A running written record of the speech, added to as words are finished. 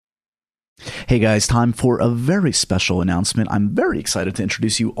Hey guys, time for a very special announcement. I'm very excited to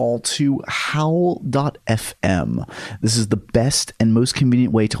introduce you all to Howl.fm. This is the best and most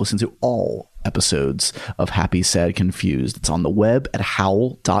convenient way to listen to all episodes of Happy, Sad, Confused. It's on the web at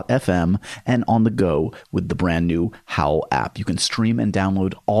Howl.fm and on the go with the brand new Howl app. You can stream and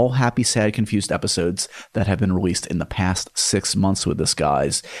download all Happy, Sad, Confused episodes that have been released in the past 6 months with this,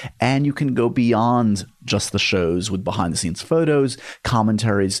 guys. And you can go beyond just the shows with behind-the-scenes photos,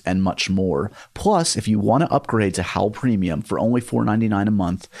 commentaries, and much more. Plus, if you want to upgrade to Howl Premium for only $4.99 a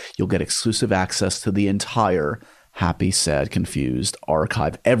month, you'll get exclusive access to the entire Happy, Sad, Confused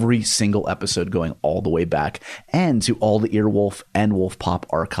archive, every single episode going all the way back, and to all the Earwolf and Wolf Pop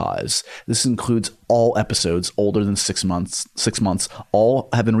archives. This includes all episodes older than 6 months. 6 months, all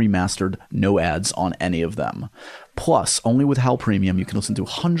have been remastered, no ads on any of them. Plus, only with Howl Premium, you can listen to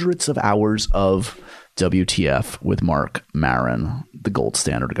hundreds of hours of WTF with Mark Maron, the gold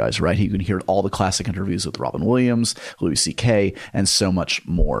standard, guys, right? You can hear all the classic interviews with Robin Williams, Louis C.K., and so much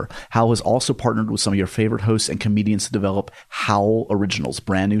more. Howl has also partnered with some of your favorite hosts and comedians to develop Howl Originals,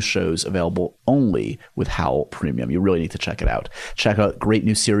 brand new shows available only with Howl Premium. You really need to check it out. Check out great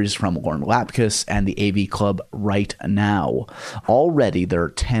new series from Lauren Lapkus and the AV Club right now. Already, there are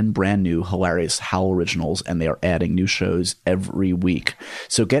 10 brand new hilarious Howl Originals, and they are adding new shows every week.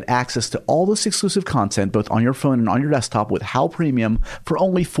 So get access to all this exclusive content both on your phone and on your desktop with Howl Premium for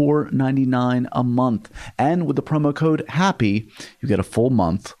only $4.99 a month. And with the promo code HAPPY, you get a full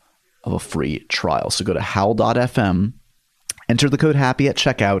month of a free trial. So go to howl.fm, enter the code HAPPY at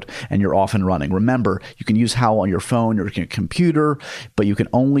checkout, and you're off and running. Remember, you can use Howl on your phone or your computer, but you can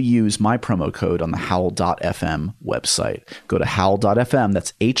only use my promo code on the howl.fm website. Go to howl.fm,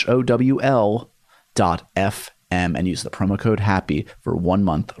 that's HOWL.FM, and use the promo code HAPPY for 1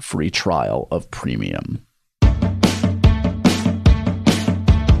 month free trial of Premium.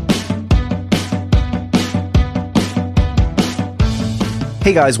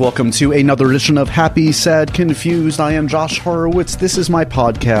 Hey guys, welcome to another edition of Happy, Sad, Confused. I am Josh Horowitz. This is my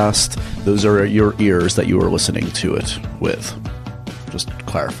podcast. Those are your ears that you are listening to it with. Just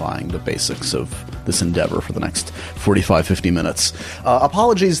clarifying the basics of this endeavor for the next 45-50 minutes.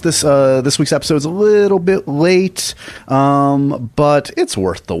 Apologies, this week's episode is a little bit late, but it's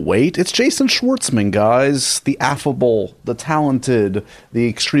worth the wait. It's Jason Schwartzman, guys. The affable, the talented, the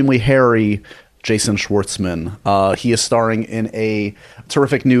extremely hairy Jason Schwartzman. He is starring in a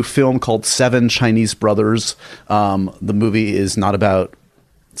terrific new film called Seven Chinese Brothers. The movie is not about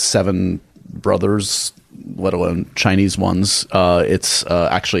seven brothers, let alone Chinese ones. It's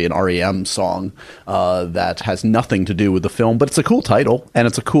actually an REM song that has nothing to do with the film, but it's a cool title, and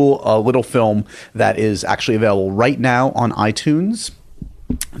it's a cool little film that is actually available right now on iTunes.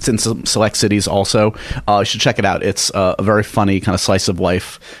 It's in some select cities also. You should check it out. It's a very funny kind of slice of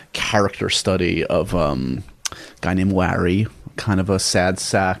life character study of a guy named Larry, kind of a sad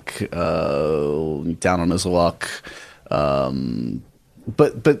sack, down on his luck,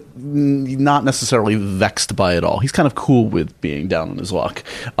 but not necessarily vexed by it all. He's kind of cool with being down on his luck,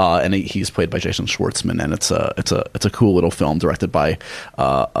 and he's played by Jason Schwartzman, and it's a cool little film directed by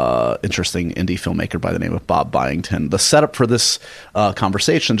interesting indie filmmaker by the name of Bob Byington. The setup for this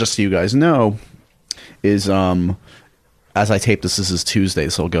conversation, just so you guys know, is as I tape this is Tuesday,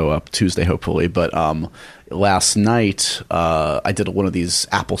 so it'll go up Tuesday hopefully, but last night I did one of these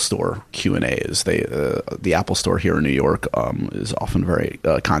Apple Store Q&As. The Apple Store here in New York is often very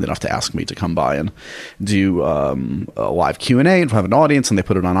kind enough to ask me to come by and do a live Q&A and have an audience, and they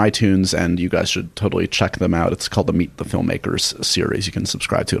put it on iTunes, and you guys should totally check them out. It's called the Meet the Filmmakers series. You can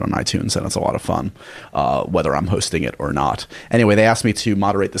subscribe to it on iTunes, and it's a lot of fun, whether I'm hosting it or not. Anyway, they asked me to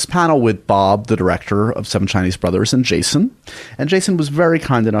moderate this panel with Bob, the director of Seven Chinese Brothers, and Jason. And Jason was very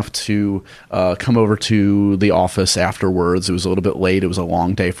kind enough to come over to the office afterwards. It was a little bit late. It was a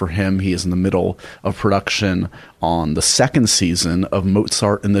long day for him. He is in the middle of production on the second season of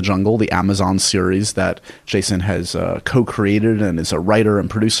Mozart in the Jungle, the Amazon series that Jason has co-created and is a writer and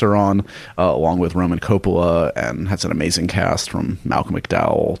producer on, along with Roman Coppola, and has an amazing cast from Malcolm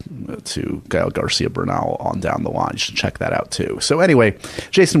McDowell to Gael Garcia Bernal on down the line. You should check that out too. So anyway,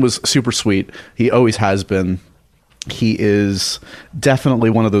 Jason was super sweet. He always has been. He is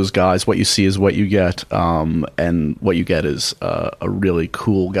definitely one of those guys. What you see is what you get, and what you get is a really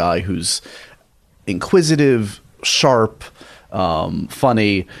cool guy who's inquisitive, sharp,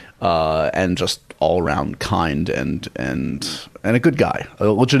 funny, and just all around kind and a good guy.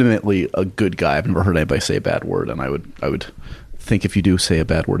 Legitimately a good guy. I've never heard anybody say a bad word, and I would think if you do say a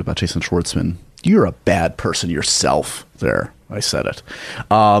bad word about Jason Schwartzman, you're a bad person yourself. There, I said it.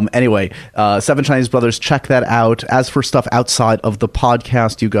 Anyway, Seven Chinese Brothers, check that out. As for stuff outside of the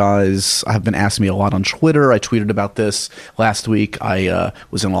podcast, you guys have been asking me a lot on Twitter. I tweeted about this last week. I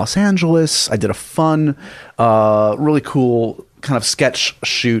was in Los Angeles. I did a fun, really cool kind of sketch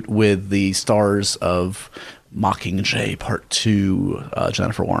shoot with the stars of Mockingjay Part 2,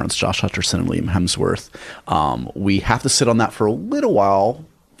 Jennifer Lawrence, Josh Hutcherson, and Liam Hemsworth. We have to sit on that for a little while,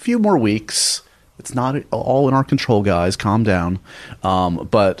 a few more weeks. It's not all in our control, guys. Calm down.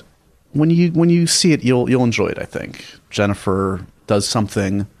 But when you see it, you'll enjoy it, I think. Jennifer does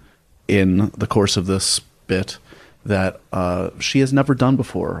something in the course of this bit that she has never done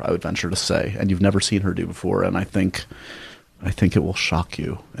before, I would venture to say, and you've never seen her do before. And I think it will shock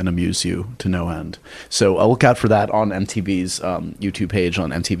you and amuse you to no end. So look out for that on MTV's YouTube page, on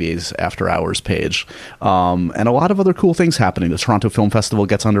MTV's After Hours page. And a lot of other cool things happening. The Toronto Film Festival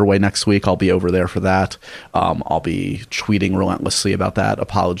gets underway next week. I'll be over there for that. I'll be tweeting relentlessly about that.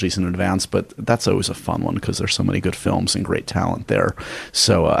 Apologies in advance, but that's always a fun one because there's so many good films and great talent there.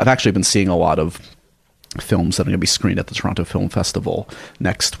 So I've actually been seeing a lot of films that are going to be screened at the Toronto Film Festival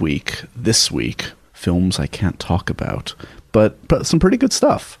next week, this week. Films I can't talk about, but some pretty good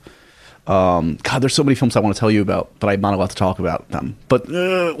stuff. God, there's so many films I want to tell you about, but I'm not allowed to talk about them. But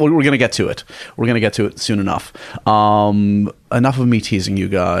we're going to get to it. We're going to get to it soon enough. Enough of me teasing you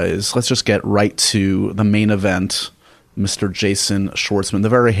guys. Let's just get right to the main event. Mr. Jason Schwartzman, the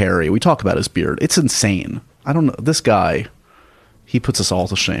very hairy. We talk about his beard. It's insane. I don't know. This guy, he puts us all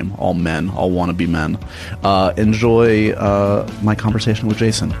to shame. All men, all wannabe men. Enjoy my conversation with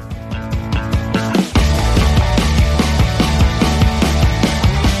Jason.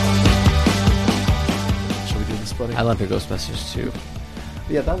 I love your Ghostbusters too.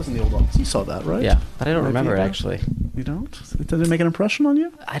 Yeah, that was in the old office. You saw that, right? Yeah, but I don't remember it actually. You don't? Did it make an impression on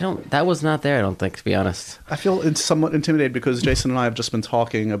you? I don't. That was not there, I don't think, to be honest. I feel somewhat intimidated because Jason and I have just been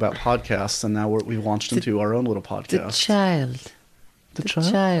talking about podcasts, and now we've launched into our own little podcast. The child. The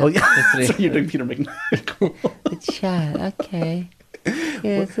child? Oh, yeah. So you're doing Peter McNichol. The child, okay.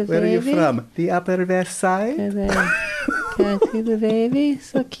 Yes, Where are you from? The Upper West Side? Can I see the baby?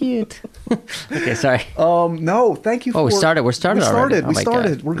 So cute. Okay, sorry. No, thank you. Oh, we started. We're started already. We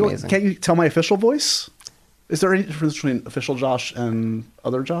started. God. We're going. Can't you tell my official voice? Is there any difference between official Josh and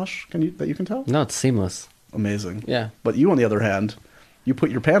other Josh? That you can tell? No, it's seamless. Amazing. Yeah. But you, on the other hand, you put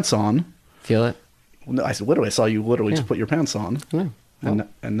your pants on. Feel it? No, I saw you literally just put your pants on. Yeah.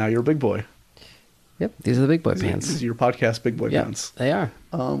 And now you're a big boy. Yep, these are the big boy pants. These are your podcast big boy pants. They are.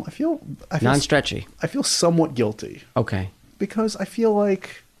 I feel non-stretchy. I feel somewhat guilty. Okay. Because I feel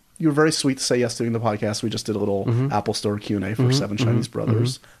like you were very sweet to say yes to doing the podcast. We just did a little Apple Store Q&A for Seven Chinese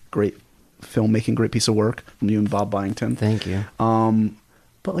Brothers. Great filmmaking, great piece of work from you and Bob Byington. Thank you.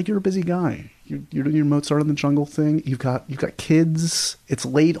 But like, you're a busy guy. You're doing your Mozart in the Jungle thing. You've got kids. It's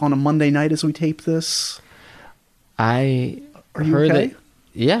late on a Monday night as we tape this. Are you okay?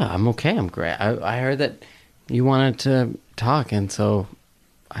 Yeah, I'm okay. I'm great. I heard that you wanted to talk, and so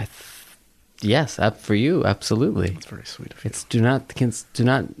yes, for you, absolutely. That's very sweet of you. Do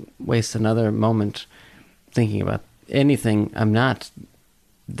not waste another moment thinking about anything. I'm not.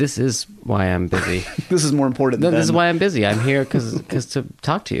 This is why I'm busy. This is more important. This is why I'm busy. I'm here because to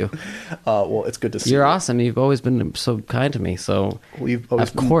talk to you. Well, it's good to see. You're awesome. You've always been so kind to me. So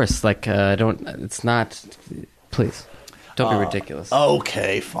of course, like don't. It's not. Please. Don't be ridiculous.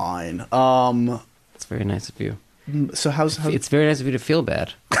 Okay, fine. It's very nice of you. So it's very nice of you to feel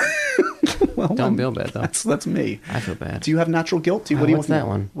bad. Well, don't feel bad though. That's me. I feel bad. Do you have natural guilt? What's that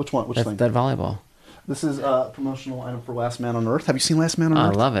one? Which one? Which thing? That volleyball. This is a promotional item for Last Man on Earth. Have you seen Last Man on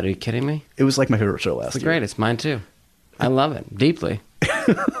Earth? I love it. Are you kidding me? It was like my favorite show last year. It's great. It's mine too. I love it deeply.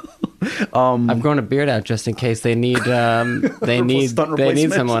 I've grown a beard out just in case they need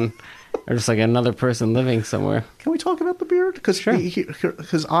someone. Or just like another person living somewhere. Can we talk about the beard? Because sure.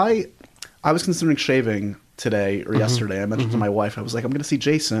 I was considering shaving today or yesterday. I mentioned to my wife, I was like, I'm going to see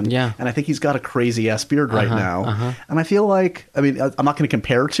Jason. Yeah. And I think he's got a crazy ass beard right now. And I feel like, I mean, I'm not going to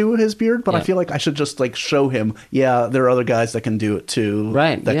compare to his beard, but I feel like I should just like show him, there are other guys that can do it too.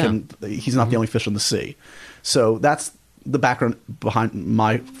 Right. He's not the only fish in the sea. So that's the background behind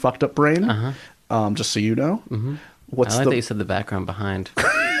my fucked up brain. Just so you know. I like that you said the background behind.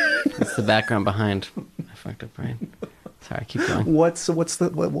 It's the background behind my fucked up brain. Sorry, keep going. Why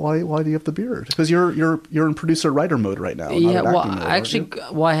do you have the beard? Because you're in producer writer mode right now. Yeah,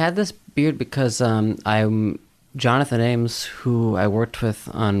 I had this beard because I'm Jonathan Ames, who I worked with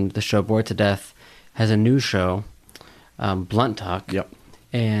on the show Bored to Death, has a new show, Blunt Talk. Yep.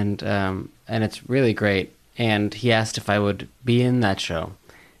 And it's really great. and he asked if I would be in that show.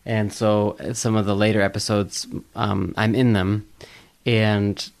 And so some of the later episodes, I'm in them,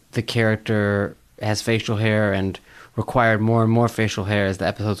 and the character has facial hair and required more and more facial hair as the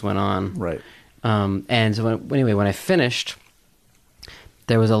episodes went on. Right. And so when I finished,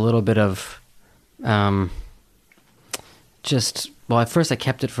 there was a little bit of at first I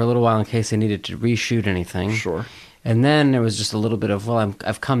kept it for a little while in case I needed to reshoot anything. Sure. And then there was just a little bit of,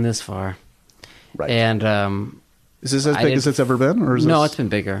 I've come this far. Right. And is this as big as it's ever been? Or no, it's been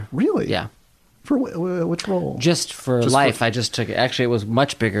bigger. Really? Yeah. For which role? Just for life. I just took it. Actually, it was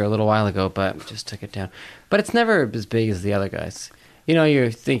much bigger a little while ago, but just took it down. But it's never as big as the other guys. You know, you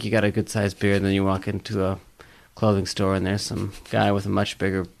think you got a good-sized beard, and then you walk into a clothing store, and there's some guy with a much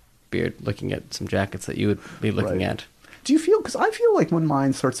bigger beard looking at some jackets that you would be looking at. Do you feel, because I feel like when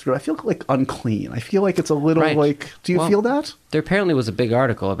mine starts to grow, I feel like unclean. I feel like it's a little like, do you feel that? There apparently was a big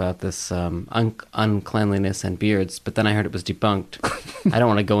article about this uncleanliness and beards, but then I heard it was debunked. I don't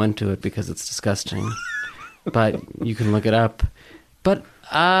want to go into it because it's disgusting, but you can look it up. But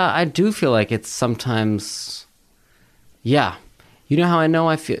I do feel like it's sometimes, yeah. You know how I know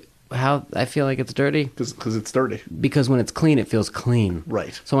I feel like it's dirty? Because it's dirty. Because when it's clean, it feels clean.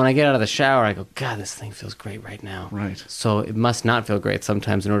 Right. So when I get out of the shower, I go, God, this thing feels great right now. Right. So it must not feel great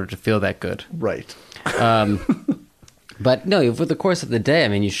sometimes in order to feel that good. Right. But no, over the course of the day, I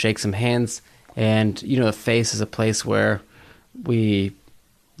mean, you shake some hands, and, you know, the face is a place where we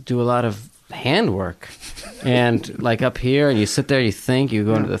do a lot of hand work. And like up here, and you sit there, you think, you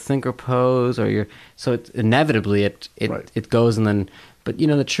go into the thinker pose, or so it inevitably it goes, and then, but you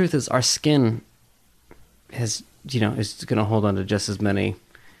know, the truth is our skin is going to hold on to just as many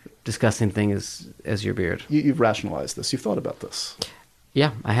disgusting things as your beard. You've rationalized this. You've thought about this.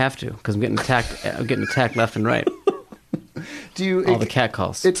 Yeah, I have to, because I'm getting attacked. I'm getting attacked left and right. All the cat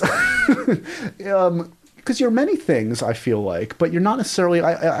calls. It's because you're many things, I feel like, but you're not necessarily.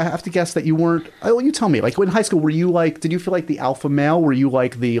 I have to guess that you weren't. Oh, you tell me. Like in high school, were you like? Did you feel like the alpha male? Were you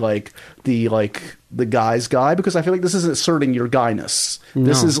like the guy's guy? Because I feel like this is asserting your guyness.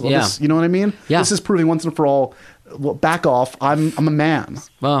 This is, you know what I mean? Yeah. This is proving once and for all. Well, back off. I'm a man.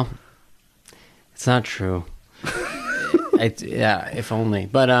 Well, it's not true. If only.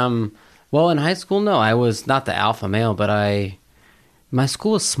 But well, in high school, no, I was not the alpha male, but my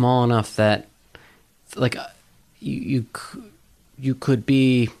school was small enough that, like, you could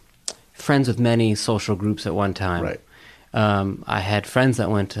be friends with many social groups at one time. Right. I had friends that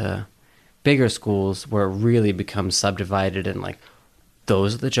went to bigger schools where it really becomes subdivided, and like,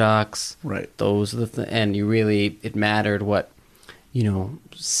 those are the jocks. Right. Those are and it mattered what, you know,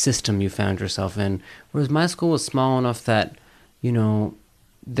 system you found yourself in. Whereas my school was small enough that, you know,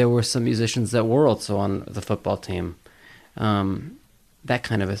 there were some musicians that were also on the football team. That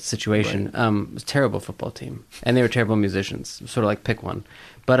kind of a situation. Right. It was a terrible football team, and they were terrible musicians. Sort of like pick one,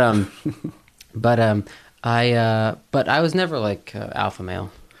 but I was never like alpha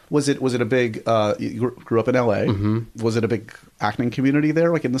male. Was it a big? You grew up in L.A. Mm-hmm. Was it a big acting community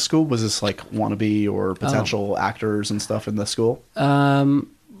there, like in the school? Was this like wannabe or potential actors and stuff in the school?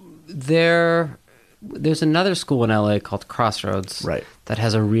 There's another school in L.A. called Crossroads, right, that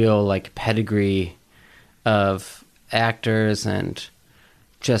has a real like pedigree of actors and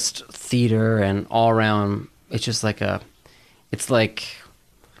just theater and all around. It's just like it's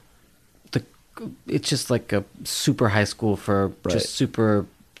just like a super high school for just super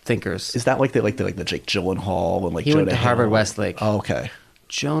thinkers. Is that like the Jake Gyllenhaal and like he Jonah went to Harvard Westlake? Oh, okay.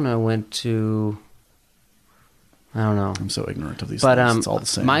 Jonah went to, I don't know. I'm so ignorant of these things. It's all the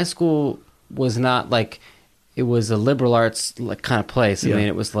same. My school was not like, it was a liberal arts like kind of place. I mean,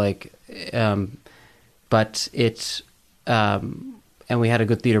 it was like, but it, and we had a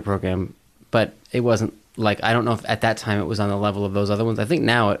good theater program, but it wasn't like, I don't know if at that time it was on the level of those other ones. I think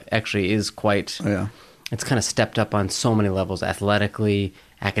now it actually is quite, it's kind of stepped up on so many levels, athletically,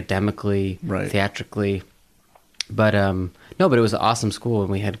 academically, theatrically. But no, but it was an awesome school,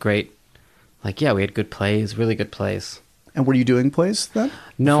 and we had great, we had good plays, really good plays. And were you doing plays then?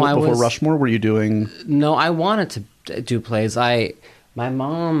 No, before Rushmore, were you doing? No, I wanted to do plays. My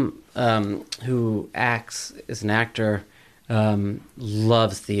mom, who acts, is an actor,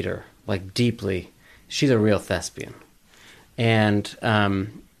 loves theater, like deeply. She's a real thespian, and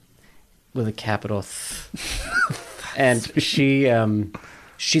with a capital and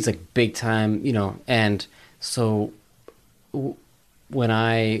she's like big time, you know. And so when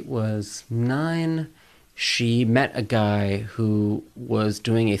I was 9, she met a guy who was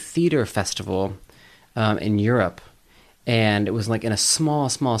doing a theater festival in Europe, and it was like in a small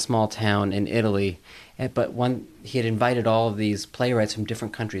town in Italy. But he had invited all of these playwrights from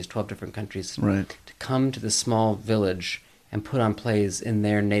different countries, 12 different countries, Right. to come to this small village and put on plays in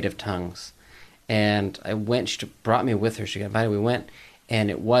their native tongues. And I went. She brought me with her. She got invited. We went, and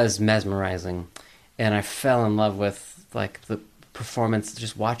it was mesmerizing. And I fell in love with like the performance.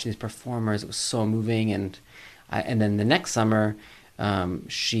 Just watching these performers, it was so moving. And then the next summer,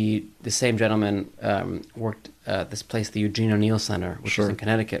 the same gentleman worked at this place, the Eugene O'Neill Center, which is in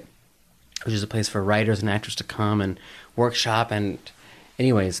Connecticut, which is a place for writers and actors to come and workshop. And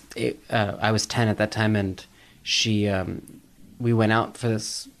anyways, I was 10 at that time, and we went out for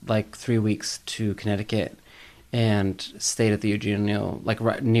this like 3 weeks to Connecticut and stayed at the Eugene O'Neill, like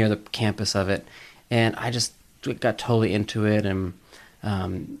right near the campus of it. And I just got totally into it, and I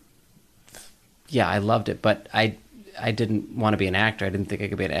loved it. But I didn't want to be an actor. I didn't think I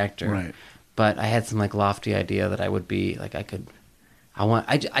could be an actor. Right. But I had some like lofty idea that I would be like I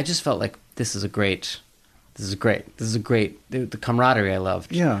just felt like this is great. The camaraderie I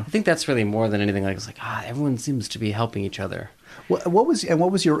loved. Yeah. I think that's really more than anything. Like it's like everyone seems to be helping each other. What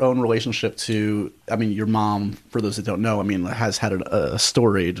was your own relationship to? I mean, your mom, for those that don't know, I mean, has had a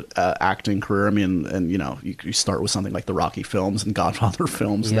storied acting career. I mean, and you start with something like the Rocky films and Godfather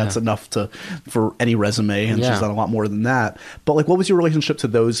films, and that's enough for any resume. And she's done a lot more than that. But like, what was your relationship to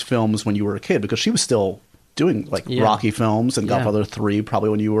those films when you were a kid? Because she was still doing like Rocky films and Godfather 3 probably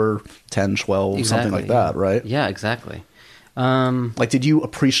when you were 10, 12, something like that, right? Yeah, exactly. Like, did you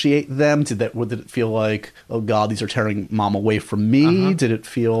appreciate them? Did it feel like, oh God, these are tearing mom away from me? Did it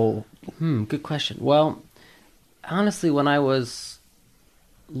feel? Good question. Well, honestly, when I was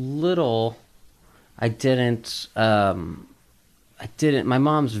little, I didn't. My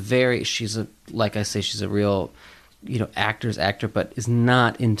mom's she's a real, actor's actor, but is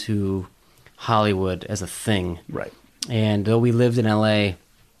not into Hollywood as a thing. Right. And though we lived in LA,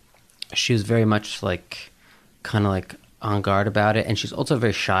 she was very much like, kind of like on guard about it. And she's also a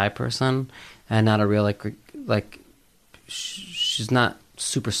very shy person and not a real, like she's not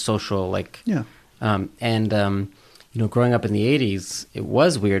super social. Like, yeah. Growing up in the 80s, it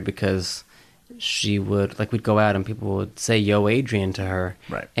was weird because she would, like, we'd go out and people would say, "Yo, Adrian," to her.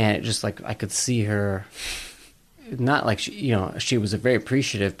 Right. And it just, like, I could see her, not like, she was very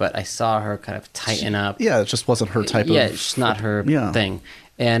appreciative, but I saw her kind of tighten up. Yeah, it just wasn't her type of... Yeah, it's just not her thing.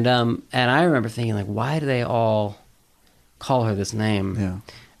 And I remember thinking, like, why do they all call her this name?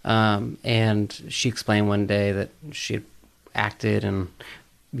 Yeah. And she explained one day that she had acted and,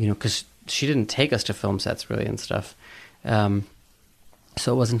 because she didn't take us to film sets really and stuff. So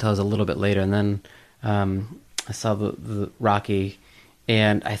it wasn't until I was a little bit later. And then I saw the Rocky,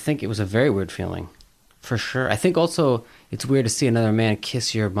 and I think it was a very weird feeling. For sure. I think also it's weird to see another man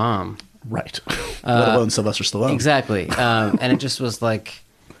kiss your mom. Right. Let alone Sylvester Stallone. Exactly. And it just was like,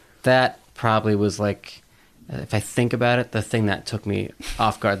 that probably was like, if I think about it, the thing that took me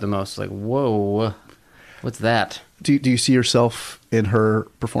off guard the most. Like, whoa, what's that? Do you see yourself in her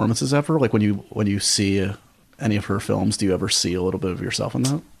performances ever? Like when you see any of her films, do you ever see a little bit of yourself in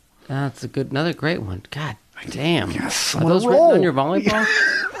that? That's another great one. God damn. Yes, are those written on your volleyball?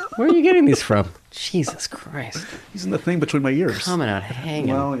 Where are you getting these from? Jesus Christ. He's in the thing between my ears. Coming out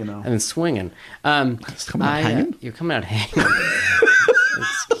hanging. Well, And swinging. It's coming out hanging? You're coming out hanging.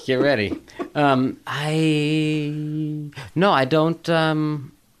 Get ready. I don't.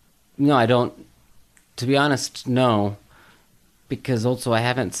 To be honest, no. Because also I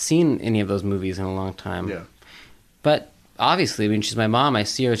haven't seen any of those movies in a long time. Yeah. But obviously, I mean, she's my mom. I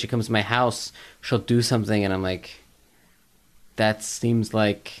see her. She comes to my house. She'll do something, and I'm like, that seems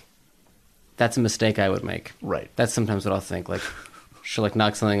like that's a mistake I would make. Right. That's sometimes what I'll think. Like, she'll like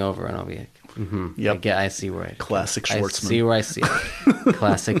knock something over, and I'll be like, Yep. I see where I... Classic Schwartzman. I see where I see it.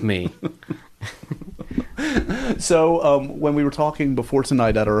 Classic me. So when we were talking before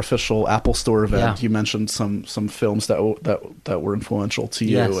tonight at our official Apple Store event, Yeah. you mentioned some films that were influential to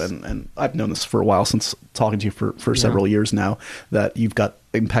you, Yes. and I've known this for a while, since talking to you for several years now, that you've got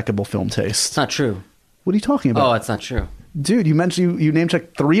impeccable film taste. It's not true. What are you talking about? Oh, it's not true. Dude, you mentioned you name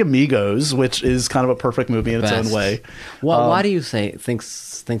checked Three Amigos, which is kind of a perfect movie in its own way. Well, why do you think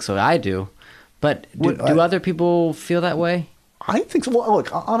so? I do, but do other people feel that way? I think so. Well, look,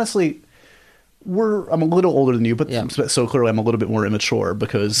 honestly, I'm a little older than you, but so clearly I'm a little bit more immature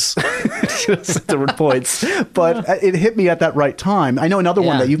because different points. But it hit me at that right time. I know another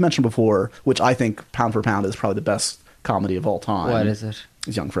one that you've mentioned before, which I think pound for pound is probably the best comedy of all time. What is it?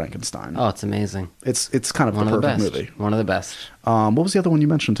 Is Young Frankenstein. Oh, it's amazing. It's kind of the perfect movie. One of the best. What was the other one you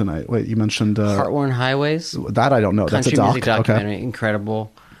mentioned tonight? Wait, you mentioned Heartworn Highways. That I don't know. Country That's a music documentary. Okay.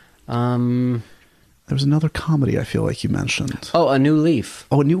 Incredible. There was another comedy I feel like you mentioned. Oh, A New Leaf.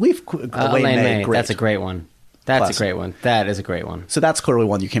 Oh, A New Leaf. Elaine May. Great. That's a great one. That's a great one. That is a great one. So that's clearly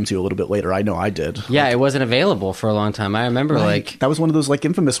one you came to a little bit later. I know I did. Yeah, it wasn't available for a long time. I remember that was one of those like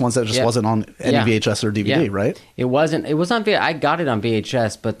infamous ones that just wasn't on any VHS or DVD, right? It wasn't. It was on I got it on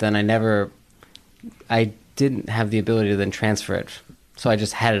VHS, but then I didn't have the ability to then transfer it. So I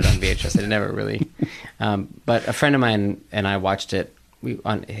just had it on VHS. I never really. But a friend of mine and I watched it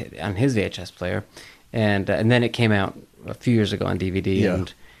on his VHS player, and then it came out a few years ago on DVD,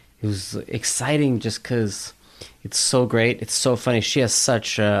 and it was exciting just because it's so great. It's so funny. She has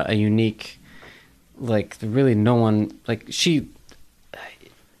such a unique, like, really no one, like, she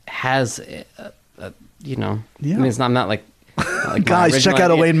has, I mean, it's not, I'm not like guys, check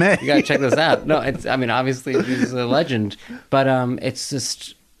out Elaine May. You gotta check this out. No, I mean, obviously she's a legend, but it's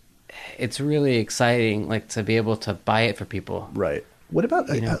just, it's really exciting, like, to be able to buy it for people. Right. What about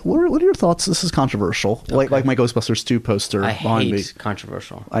what are your thoughts? This is controversial, like my Ghostbusters 2 poster behind me.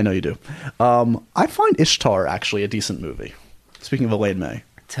 Controversial. I know you do. I find Ishtar actually a decent movie. Speaking of Elaine May,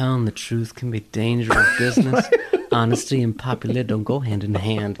 telling the truth can be dangerous business. Honesty and popular don't go hand in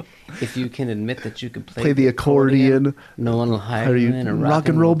hand. If you can admit that you can play the accordion, no one will hire you in a rock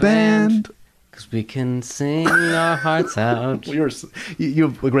and roll band. Because we can sing our hearts out. You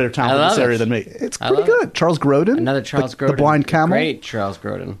have a greater talent in this area than me. It's pretty good. Charles Grodin. Another Charles Grodin. The Blind Camel. Great Charles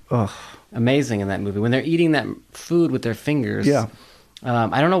Grodin. Ugh. Amazing in that movie. When they're eating that food with their fingers. Yeah.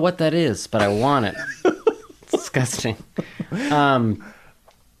 I don't know what that is, but I want it. It's disgusting.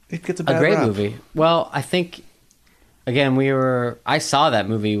 It gets a bad great rap. movie. Well, I think, again, I saw that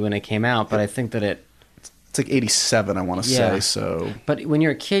movie when it came out, but I think that it's like 87, I want to say. So, but when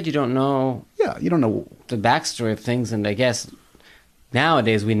you're a kid, you don't know. Yeah, you don't know the backstory of things, and I guess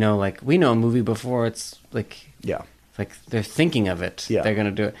nowadays we know a movie before it's like like they're thinking of it. Yeah. They're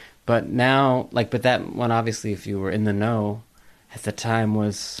gonna do it. But now, but that one obviously, if you were in the know at the time,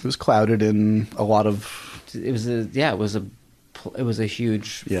 it was clouded in a lot of. It was a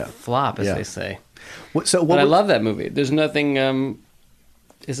huge flop, as they say. But I love that movie. There's nothing.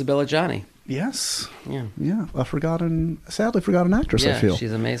 Isabella Gianni. Yes. Yeah. Yeah. Sadly forgotten actress. I feel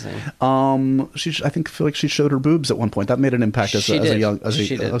she's amazing. I feel like she showed her boobs at one point. That made an impact as a young. I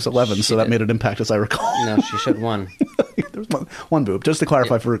was 11, so that made an impact as I recall. No, she showed one. There's one boob. Just to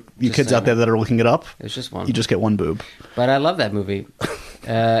clarify for you kids out there that are looking it up, it was just one. You just get one boob. But I love that movie.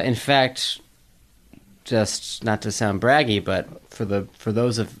 In fact, just not to sound braggy, but for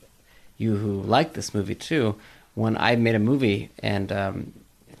those of you who like this movie too, when I made a movie and.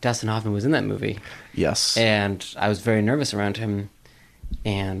 Dustin Hoffman was in that movie. Yes. And I was very nervous around him.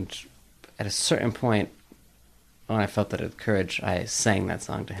 And at a certain point, when I felt that I had courage, I sang that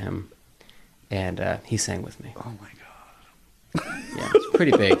song to him. And he sang with me. Oh, my God. Yeah, it's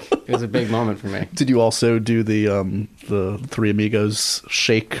pretty big. It was a big moment for me. Did you also do the Three Amigos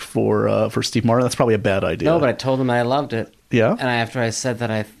shake for Steve Martin? That's probably a bad idea. No, but I told him I loved it. Yeah? And after I said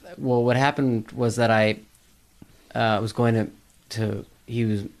that, what happened was that I was going to he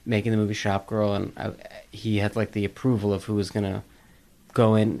was making the movie Shop Girl, and he had the approval of who was going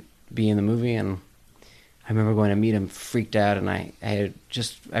to be in the movie, and I remember going to meet him, freaked out, and I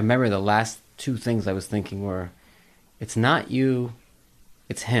remember the last two things I was thinking were, it's not you,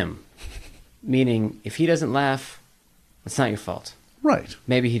 it's him. Meaning, if he doesn't laugh, it's not your fault. Right.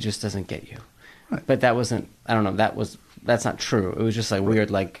 Maybe he just doesn't get you. Right. But that wasn't, I don't know, that's not true. It was just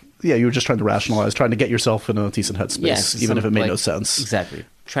weird, Yeah, you were just trying to rationalize, trying to get yourself in a decent headspace, even if it made no sense. Exactly.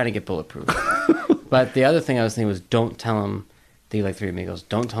 Trying to get bulletproof. But the other thing I was thinking was, don't tell him that you like Three Amigos.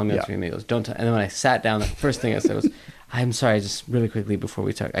 Don't tell him you like Three Amigos. And then when I sat down, the first thing I said was, I'm sorry, just really quickly before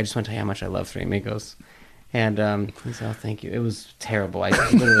we talk, I just want to tell you how much I love Three Amigos. And he said, oh, thank you. It was terrible. I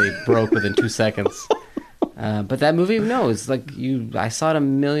literally broke within 2 seconds. But that movie, no, it's I saw it a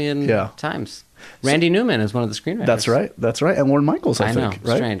million times. Randy Newman is one of the screenwriters. That's right. And Lorne Michaels, I think.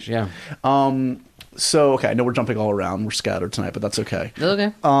 Know, right? Strange, yeah. So, okay, I know we're jumping all around. We're scattered tonight, but that's okay. That's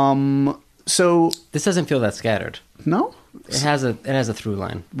okay. So this doesn't feel that scattered. No? It has a through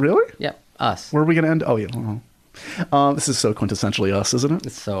line. Really? Yep. Us. Where are we going to end? Oh, yeah. This is so quintessentially us, isn't it?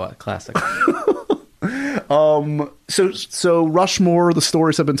 It's so classic. So Rushmore, the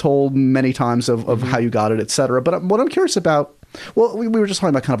stories have been told many times of how you got it, etc. But what I'm curious about, well, we were just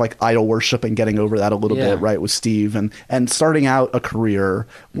talking about kind of idol worship and getting over that a little bit, right, with Steve, and starting out a career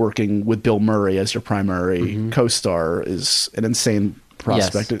working with Bill Murray as your primary co-star is an insane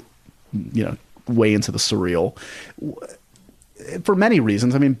prospect. Yes. Way into the surreal. For many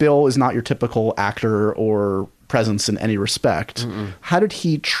reasons. I mean, Bill is not your typical actor or presence in any respect. How did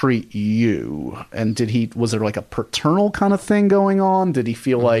he treat you? And was there a paternal kind of thing going on? Did he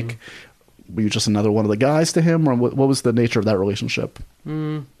feel like were you just another one of the guys to him, or what was the nature of that relationship?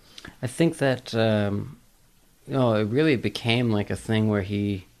 I think that it really became like a thing where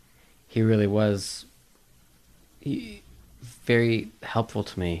he really was very helpful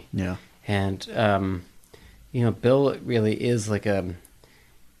to me. Yeah. And Bill really is like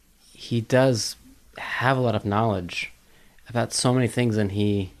he does have a lot of knowledge about so many things, and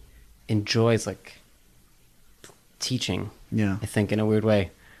he enjoys like teaching. Yeah. I think in a weird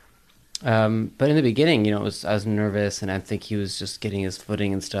way. But in the beginning, I was nervous, and I think he was just getting his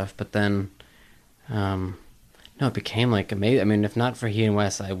footing and stuff. But then, it became like amazing. I mean, if not for he and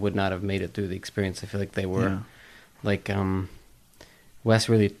Wes, I would not have made it through the experience. I feel like they were, Wes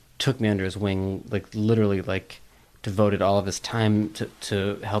really took me under his wing, like literally, like devoted all of his time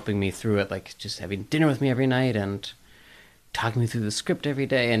to helping me through it, like just having dinner with me every night and talking me through the script every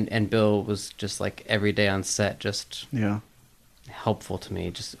day. And Bill was just like every day on set, just helpful to me,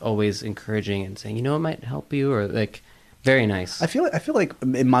 just always encouraging and saying, it might help you, or like very nice. I feel like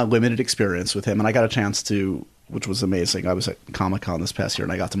in my limited experience with him, and I got a chance to, which was amazing. I was at Comic-Con this past year,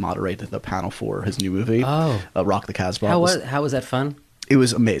 and I got to moderate the panel for his new movie, Rock the Casbah. How was that fun? It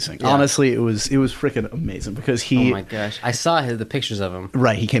was amazing. Yeah. Honestly, it was freaking amazing because he. Oh my gosh! I saw the pictures of him.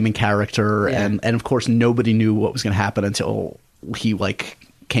 Right, he came in character, and of course nobody knew what was going to happen until he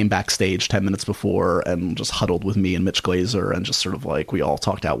came backstage 10 minutes before and just huddled with me and Mitch Glazer, and just sort of like we all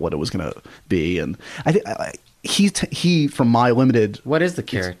talked out what it was going to be. And I think he from my limited. What is the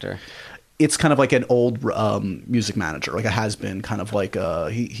character? It's kind of like an old music manager, like a has-been, kind of like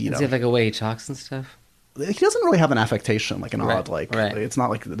he. Does he have like a way he talks and stuff? He doesn't really have an affectation, like an odd, it's not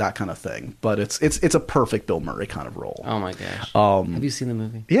like that kind of thing, but it's a perfect Bill Murray kind of role. Oh my gosh! Have you seen the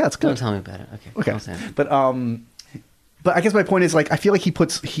movie? Yeah, it's good. Don't tell me about it. Okay. But I guess my point is, like, I feel like he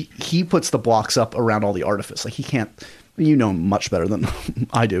puts the blocks up around all the artifice. Like, he can't, much better than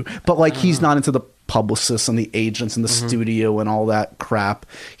I do, but like he's not into the publicists and the agents and the studio and all that crap.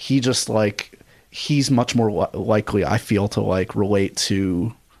 He just he's much more likely, I feel, to like relate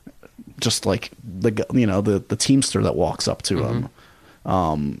to just like the teamster that walks up to him.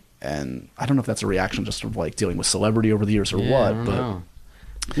 And I don't know if that's a reaction just of like dealing with celebrity over the years or what, but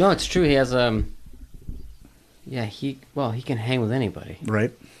no, it's true. He has he can hang with anybody,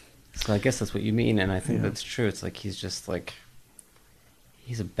 right? So I guess that's what you mean, and I think that's true. It's like he's just like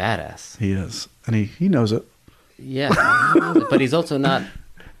he's a badass. He is, and he knows it. Yeah, he knows it, but he's also not.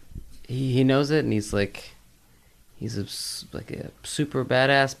 He knows it, and he's like. He's a super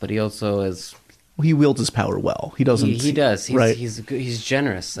badass, but he also is. Well, he wields his power well. He doesn't. He does. Right. He's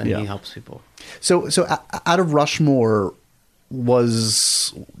generous, and he helps people. So out of Rushmore,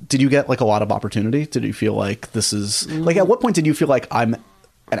 did you get like a lot of opportunity? Did you feel like this is like at what point did you feel like I'm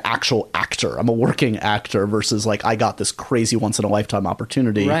an actual actor? I'm a working actor versus like I got this crazy once in a lifetime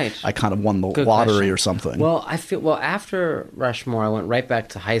opportunity. Right. I kind of won the lottery or something. Well, after Rushmore, I went right back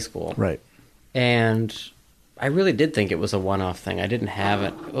to high school. Right. And I really did think it was a one-off thing. I didn't have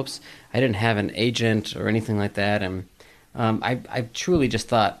an agent or anything like that, and I truly just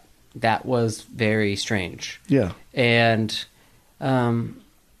thought that was very strange. Yeah. And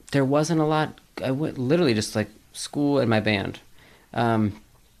there wasn't a lot. I went literally just like school and my band, and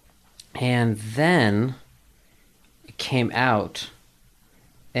then it came out,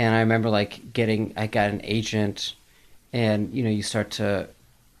 and I remember I got an agent, and you start to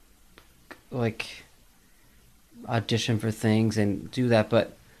like audition for things and do that,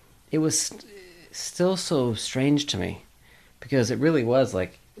 but it was still so strange to me because it really was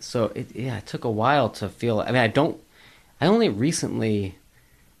like it took a while to feel. I mean, I only recently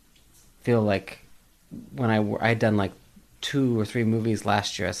feel like when I'd done like 2 or 3 movies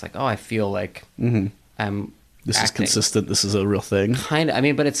last year, I was like, I feel like I'm this acting. Is consistent, this is a real thing, kind of. I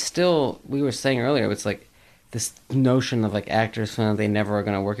mean, but it's still, we were saying earlier, it's like this notion of like actors feeling they never are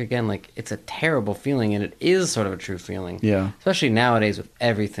going to work again, like it's a terrible feeling, and it is sort of a true feeling. Yeah. Especially nowadays with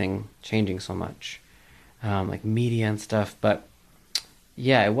everything changing so much, like media and stuff. But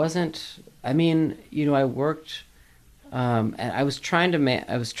yeah, it wasn't. I mean, I worked, and I was trying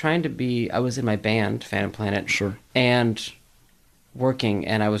to be. I was in my band, Phantom Planet. Sure. And working,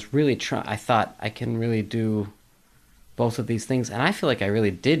 and I was really I thought I can really do both of these things, and I feel like I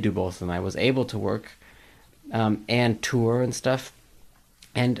really did do both of them. I was able to work. And tour and stuff.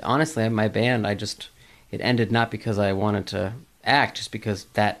 And honestly, my band, it ended not because I wanted to act, just because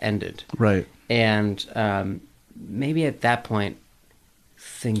that ended. Right. And maybe at that point,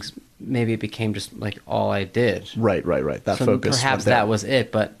 maybe it became just like all I did. Right. That so focus. Perhaps that was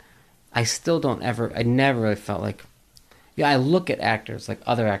it, but I still I never really felt like, I look at actors, like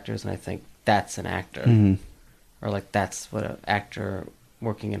other actors, and I think that's an actor. Mm-hmm. Or like that's what an actor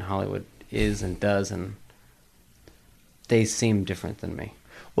working in Hollywood is and does, and they seem different than me.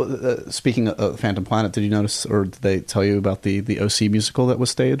 Well, speaking of Phantom Planet, did you notice, or did they tell you about the OC musical that was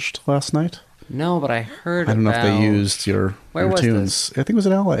staged last night? No, but I heard. I don't know if they used your tunes. This? I think it was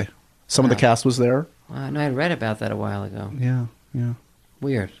in L.A. Some of the cast was there. No, I read about that a while ago. Yeah.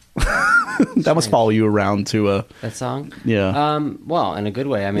 Weird. That must follow you around to that song. Yeah. Well, in a good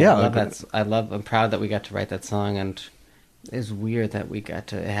way. I mean, yeah, I love that. I'm proud that we got to write that song, and it's weird that we got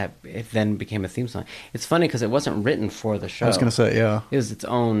to have it. Then became a theme song. It's funny because it wasn't written for the show. I was going to say, yeah, it was its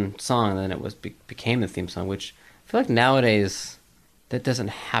own song, and then it was became the theme song. Which I feel like nowadays that doesn't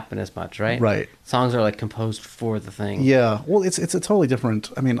happen as much, right? Right. Songs are like composed for the thing. Yeah. Well, it's a totally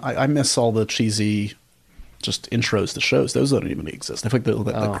different. I mean, I miss all the cheesy just intros to shows. Those don't even exist. I feel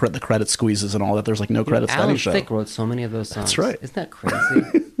like the credit squeezes and all that. There's like no credits to any show. Alan Thicke wrote so many of those songs. That's right. Isn't that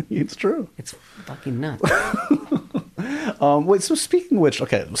crazy? It's true. It's fucking nuts. Wait, so speaking of which,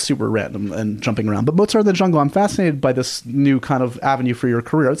 okay, super random and jumping around, but Mozart in the Jungle, I'm fascinated by this new kind of avenue for your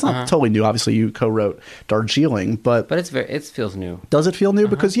career. It's not totally new. Obviously, you co-wrote Darjeeling, but it feels new. Does it feel new?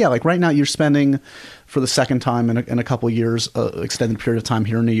 Because, yeah, like right now you're spending, for the second time in a couple of years, extended period of time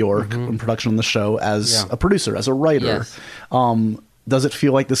here in New York in production on the show as a producer, as a writer. Yes. Does it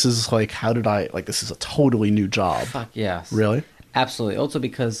feel like this is like, this is a totally new job? Fuck yes. Really? Absolutely. Also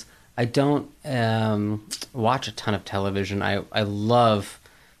because I don't watch a ton of television. I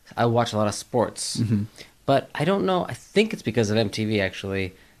watch a lot of sports. But I don't know. I think it's because of MTV,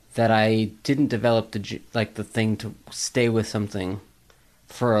 actually, that I didn't develop the thing to stay with something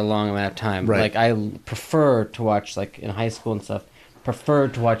for a long amount of time. Right. Like, I prefer to watch, like, in high school and stuff,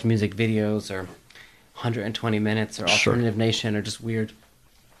 preferred to watch music videos or 120 Minutes or Alternative Nation or just weird,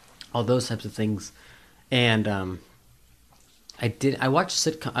 all those types of things. And I watched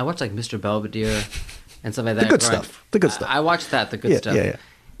like Mr. Belvedere and stuff like that. The good stuff. I watched the good stuff. Yeah.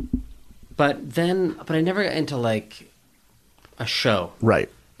 But I never got into like a show. Right.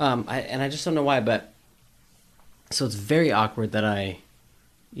 I just don't know why, but so it's very awkward that I,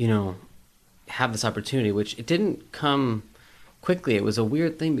 have this opportunity, which it didn't come quickly. It was a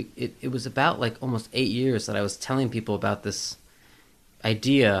weird thing. It was about like almost 8 years that I was telling people about this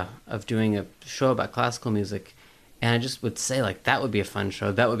idea of doing a show about classical music. And I just would say, like, that would be a fun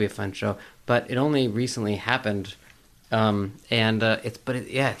show. That would be a fun show. But it only recently happened.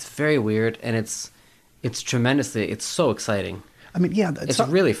 It's very weird. And it's so exciting. I mean, yeah. It's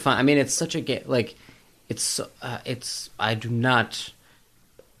really fun. I mean, it's such a game. Like, I do not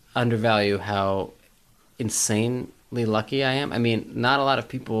undervalue how insanely lucky I am. I mean, not a lot of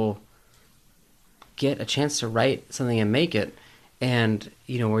people get a chance to write something and make it. And,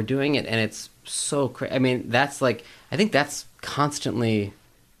 we're doing it, and it's so crazy. I mean, I think that's constantly,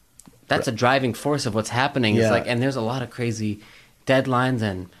 that's a driving force of what's happening. Yeah. It's and there's a lot of crazy deadlines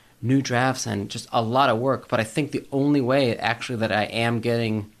and new drafts and just a lot of work. But I think the only way actually that I am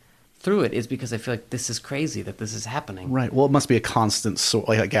getting through it is because I feel like this is crazy that this is happening. Right. Well, it must be a constant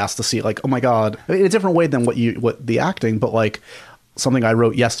a gas to see, like, oh my God, in a different way than what the acting, but like something I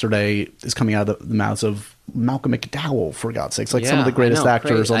wrote yesterday is coming out of the mouths of Malcolm McDowell, for God's sakes, like some of the greatest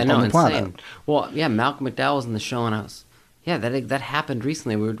actors on the planet. Well, yeah, Malcolm McDowell's in the show, and that happened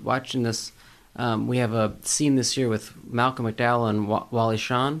recently. We were watching this. We have a scene this year with Malcolm McDowell and Wally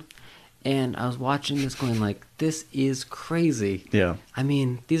Shawn, and I was watching this, going like, "This is crazy." Yeah. I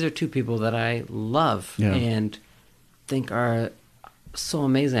mean, these are two people that I love and think are so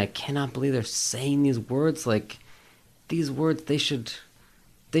amazing. I cannot believe they're saying these words. Like, these words, they should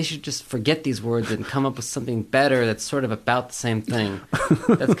just forget these words and come up with something better that's sort of about the same thing.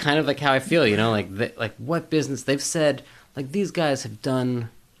 That's kind of like how I feel, like what business they've said. Like, these guys have done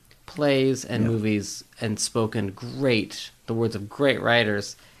plays and movies and spoken the words of great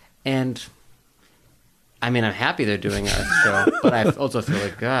writers. And I mean, I'm happy they're doing a show, but I also feel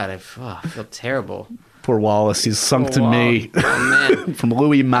like, God, I feel terrible. Poor Wallace, he's sunk to me. Oh, man. From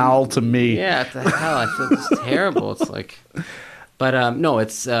Louis Malle to me. Yeah, what the hell? I feel just terrible. It's like, but no,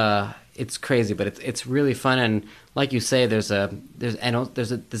 it's crazy, but it's really fun. And like you say,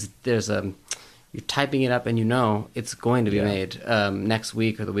 you're typing it up, and it's going to be made next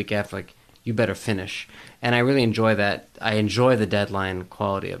week or the week after. Like, you better finish. And I really enjoy that. I enjoy the deadline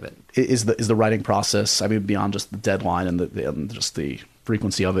quality of it. Is the writing process, I mean, beyond just the deadline and just the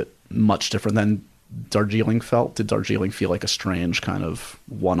frequency of it, much different than Darjeeling felt? Did Darjeeling feel like a strange kind of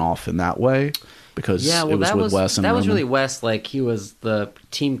one-off in that way? Because it was with Wes. And that was really Wes. Like, he was the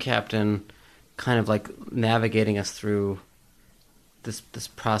team captain, kind of like navigating us through this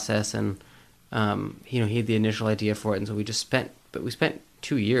process, and he had the initial idea for it, and so we spent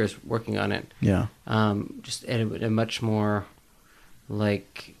 2 years working on it. Yeah. Just at a much more,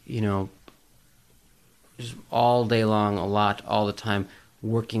 like, just all day long, a lot, all the time,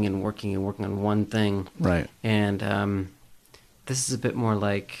 working and working and working on one thing. Right. And this is a bit more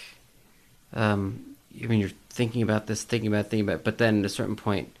like, I mean, you're thinking about this, thinking about it, but then at a certain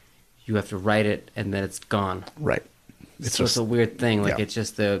point, you have to write it, and then it's gone. Right. It's a weird thing. Like, yeah. it's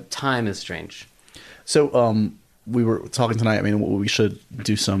just the time is strange. So we were talking tonight. I mean, we should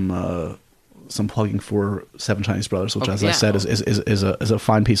do some plugging for Seven Chinese Brothers, which, as I said, is a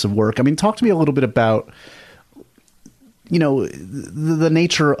fine piece of work. I mean, talk to me a little bit about, you know, the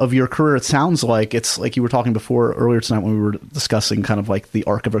nature of your career. It sounds like it's like you were talking before earlier tonight when we were discussing kind of like the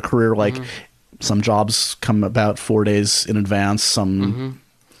arc of a career. Like some jobs come about 4 days in advance. Some,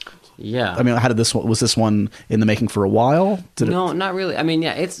 yeah. I mean, how did was this one in the making for a while? No, not really. I mean,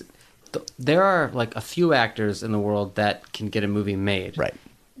 yeah, there are like a few actors in the world that can get a movie made. Right.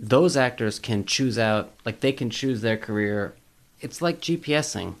 Those actors can choose out, like they can choose their career. It's like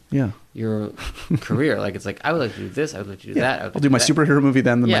GPSing. Yeah. Your career. Like, it's like, I would like to do this, I would like to do that. I'll do my superhero movie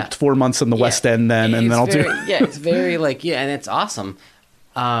then like 4 months in the West End then, and then I'll do... Yeah, it's very like, and it's awesome.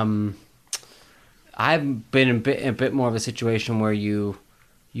 I've been in a bit more of a situation where you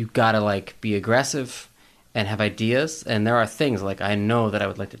gotta like be aggressive and have ideas, and there are things like I know that I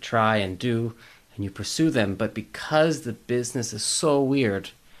would like to try and do, and you pursue them, but because the business is so weird,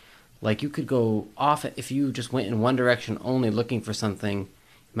 like you could go off if you just went in one direction only looking for something,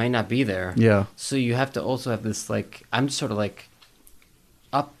 it might not be there. Yeah. So you have to also have this like, I'm just sort of like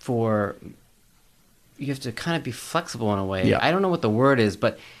up for, you have to kind of be flexible in a way. Yeah. I don't know what the word is,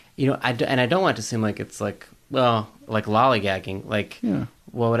 but you know, I don't want it to seem like it's like, well, like lollygagging, like,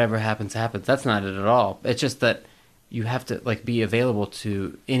 well, whatever happens, happens. That's not it at all. It's just that you have to like be available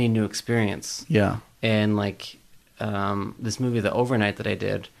to any new experience. Yeah. And like this movie, The Overnight, that I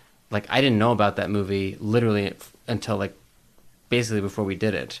did, like I didn't know about that movie literally until like basically before we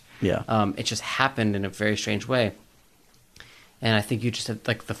did it. Yeah. It just happened in a very strange way. And I think you just have,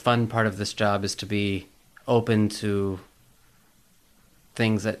 like, the fun part of this job is to be open to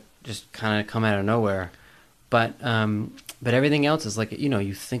things that just kind of come out of nowhere. But everything else is like, you know,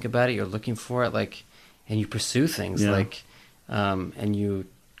 you think about it, you're looking for it, like, and you pursue things, like, and you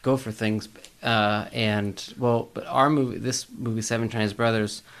go for things. But our movie, this movie, Seven Chinese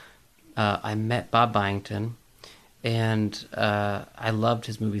Brothers, I met Bob Byington, and I loved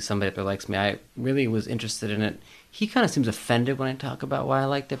his movie Somebody Up There Likes Me. I really was interested in it. He kind of seems offended when I talk about why I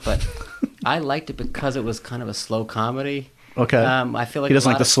liked it, but I liked it because it was kind of a slow comedy. Okay. I feel like he doesn't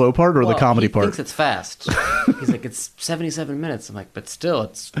like the slow part or the comedy part? He thinks it's fast. He's like, it's 77 minutes. I'm like, but still,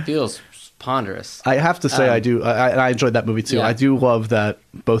 it feels ponderous. I have to say, I do. I enjoyed that movie too. Yeah. I do love that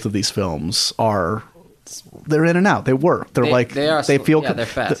both of these films they're in and out. They work. They're they're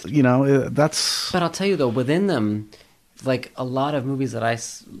fast. You know, that's. But I'll tell you though, within them, like a lot of movies that I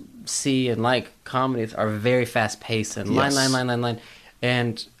see and like comedies are very fast paced and line,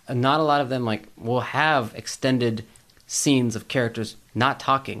 and not a lot of them like will have extended scenes of characters not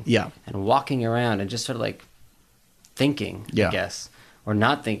talking, and walking around and just sort of like thinking, I guess, or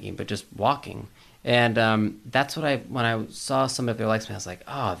not thinking, but just walking. And that's what when I saw Somebody Up There Likes Me, I was like,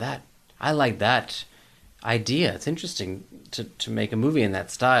 oh, I like that idea. It's interesting to make a movie in that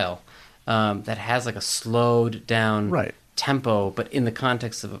style that has like a slowed down tempo, but in the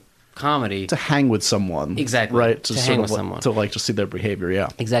context of a comedy, to hang with someone, exactly, right? To hang with someone, to like just see their behavior,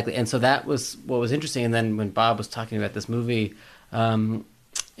 exactly. And so that was what was interesting. And then when Bob was talking about this movie,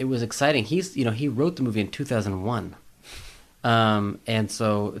 it was exciting. He wrote the movie in 2001, and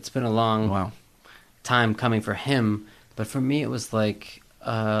so it's been a long time coming for him. But for me, it was like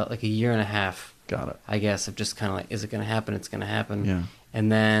a year and a half. Got it. I guess of just kind of like, is it going to happen? It's going to happen. Yeah. And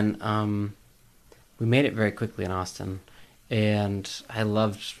then we made it very quickly in Austin, and I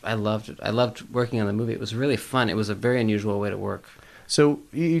loved it. I loved working on the movie. It was really fun. It was a very unusual way to work. So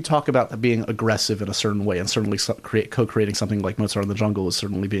you talk about being aggressive in a certain way, and certainly co-creating something like Mozart in the Jungle is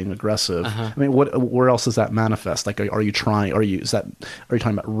certainly being aggressive. I mean, where else does that manifest? Like, are you talking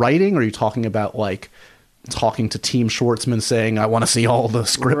about writing? Or are you talking about like talking to Team Schwartzman saying, I want to see all the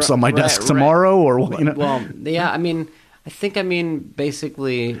scripts on my desk tomorrow? Or, you know? Well, yeah, I mean,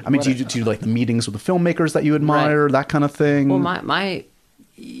 basically. I mean, do you like the meetings with the filmmakers that you admire, that kind of thing? Well,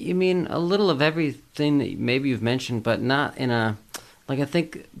 you mean a little of everything that maybe you've mentioned, but not in a, like, I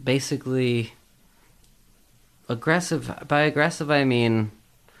think basically aggressive. By aggressive, I mean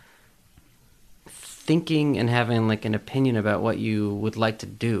thinking and having like an opinion about what you would like to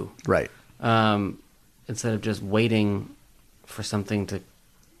do. Right. Instead of just waiting for something to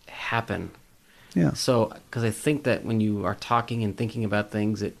happen. Yeah. So, because I think that when you are talking and thinking about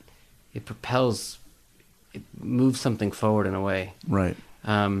things, it moves something forward in a way. Right.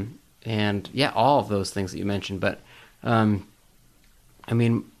 and yeah, all of those things that you mentioned. But I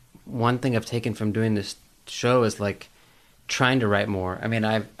mean, one thing I've taken from doing this show is like trying to write more. I mean,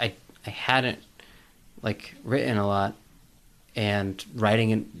 I hadn't like written a lot, and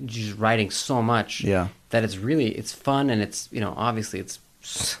just writing so much that it's fun, and it's, you know, obviously it's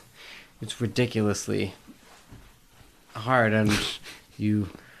ridiculously hard, and you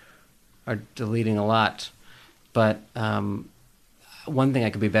are deleting a lot. But one thing I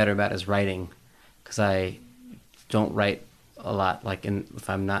could be better about is writing, because I don't write a lot. Like, if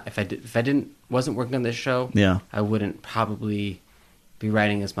I wasn't working on this show, I wouldn't probably be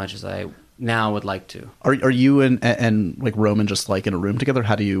writing as much as I now would like to. Are you and like Roman just like in a room together?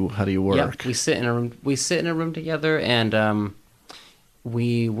 How do you work? Yeah, we sit in a room. We sit in a room together, and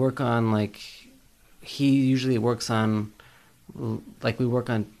we work on, like, he usually works on, like, we'll work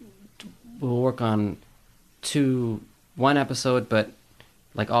on one episode, but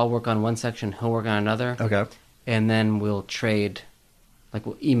like I'll work on one section, he'll work on another. Okay. And then we'll trade, like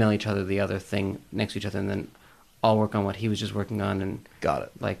we'll email each other the other thing next to each other, and then I'll work on what he was just working on. And got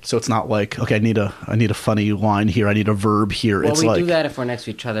it. Like, so it's not like, okay, I need a funny line here, I need a verb here. Well, it's we like, do that if we're next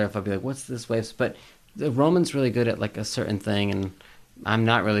to each other. If I'll be like, what's this wave? But Roman's really good at like a certain thing, and I'm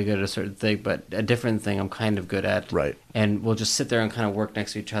not really good at a certain thing, but a different thing I'm kind of good at. Right. And we'll just sit there and kind of work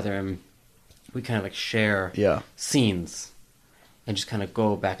next to each other, and we kind of like share scenes and just kind of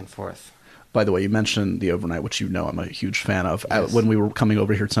go back and forth. By the way, you mentioned the overnight, which you know I'm a huge fan of. Yes. When we were coming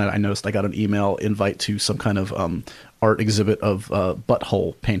over here tonight, I noticed I got an email invite to some kind of art exhibit of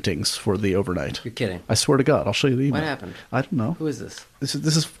butthole paintings for the overnight. You're kidding. I swear to God. I'll show you the email. What happened? I don't know. Who is this?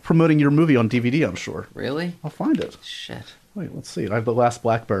 This is promoting your movie on DVD, I'm sure. Really? I'll find it. Shit. Wait, let's see. I have The Last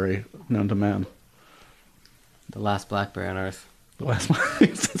Blackberry known to man. The Last Blackberry on Earth. The Last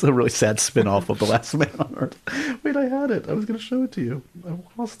It's a really sad spin-off of The Last Man on Earth. Wait, I had it. I was going to show it to you. I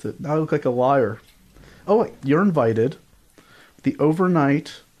lost it. Now I look like a liar. Oh, wait, you're invited. The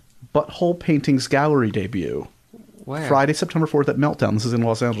overnight Butthole Paintings Gallery debut. Where? Friday, September 4th at Meltdown. This is in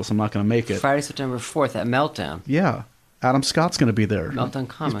Los Angeles. I'm not going to make it. Friday, September 4th at Meltdown. Yeah. Adam Scott's going to be there. Meltdown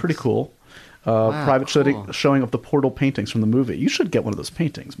Comics. He's pretty cool. Wow, private cool. showing of the Portal paintings from the movie. You should get one of those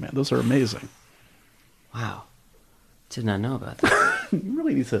paintings, man. Those are amazing. Wow. Did not know about that. You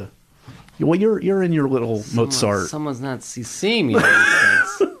really need to... Well, you're in your little Mozart. Someone's not seeing me on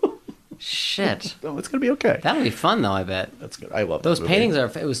these things. Shit. Oh, it's going to be okay. That'll be fun, though, I bet. That's good. I love those that movie.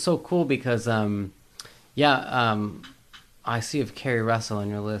 paintings. It was so cool because, I see if Carrie Russell on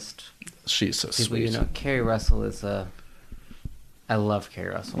your list. She's so People, sweet. you know, Carrie Russell is I love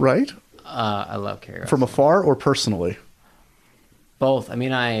Carrie Russell. Right? I love Carrie Russell. From afar or personally? Both. I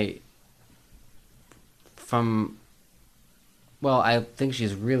mean, I think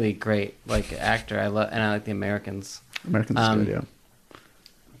she's really great, like, actor. I like The Americans. Americans is good, yeah.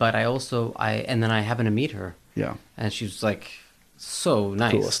 But and then I happened to meet her. Yeah. And she was like so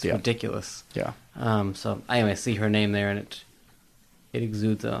nice, Coolest, yeah. ridiculous. Yeah. So anyway, I see her name there, and it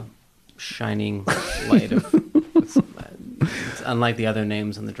exudes a shining light of. It's unlike the other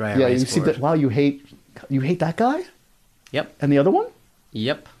names on the dry Yeah, erase you see board. that. Wow, you hate that guy? Yep. And the other one?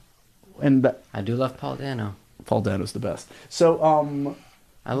 Yep. And I do love Paul Dano. Paul Dano's the best. So,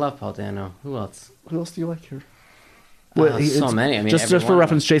 I love Paul Dano. Who else? who else do you like here? So many. I mean, just for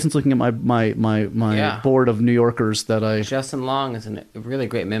reference, Jason's looking at my board of New Yorkers that I. Justin Long is a really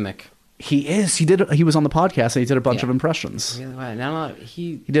great mimic. He is. He was on the podcast and he did a bunch of impressions. Really, wow. Now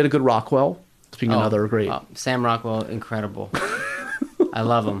he did a good Rockwell. Speaking another great. Sam Rockwell, incredible. I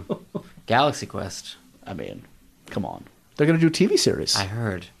love him. Galaxy Quest. I mean, come on. They're going to do a TV series. I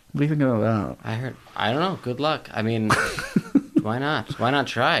heard. What do you think of that? I heard. I don't know. Good luck. I mean, why not? Why not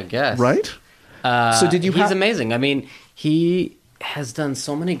try? I guess. Right. So did you? He's amazing. I mean, he has done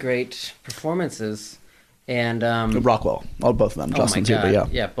so many great performances, and Rockwell, both of them. Justin too,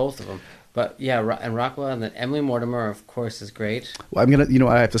 but yeah, both of them. But yeah, and Rockwell, and then Emily Mortimer, of course, is great. Well,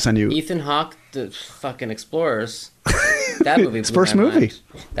 I have to send you Ethan Hawke, the fucking Explorers. That movie. His first movie. Mind.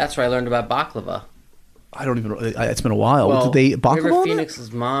 That's where I learned about baklava. I don't even. It's been a while. Well, Did they baklava? River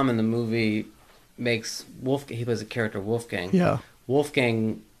Phoenix's mom in the movie makes Wolfgang. He plays a character Wolfgang. Yeah.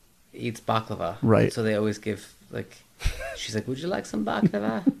 Wolfgang eats baklava. Right. So they always give she's like, "Would you like some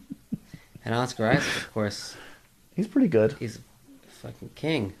baklava?" And Oscar Isaac, of course. He's pretty good. He's a fucking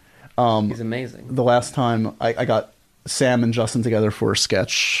king. He's amazing. The last time I got Sam and Justin together for a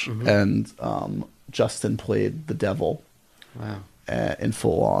sketch, and Justin played the devil. Wow. In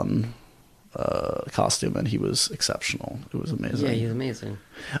full on costume, and he was exceptional. It was amazing. Yeah, he's amazing.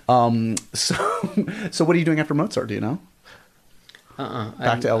 So what are you doing after Mozart? Do you know?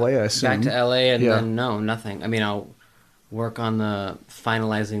 Back to LA, I assume. Back to LA, and then no, nothing. I mean, I'll work on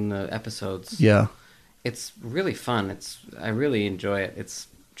finalizing the episodes. Yeah. It's really fun. I really enjoy it. It's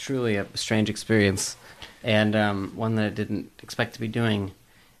truly a strange experience, and one that I didn't expect to be doing.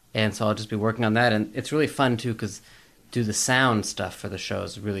 And so I'll just be working on that, and it's really fun too because do the sound stuff for the show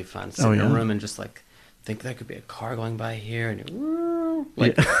is really fun. Sit in a room and just like think there could be a car going by here, and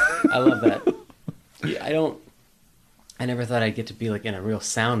I love that. Yeah, I never thought I'd get to be like in a real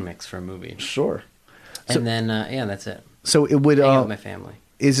sound mix for a movie. Sure. And then that's it. So it would hang out with my family.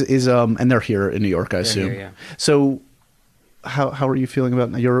 And they're here in New York, I assume. Here, yeah. So how are you feeling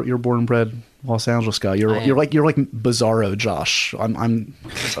about you're born and bred Los Angeles guy? You're like Bizarro Josh. I'm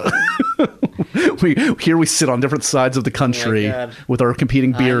we sit on different sides of the country with our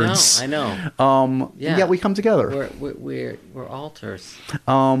competing beards. I know. Yeah, we come together. We're alters.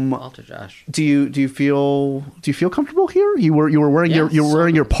 Alter Josh. Do you feel comfortable here? You were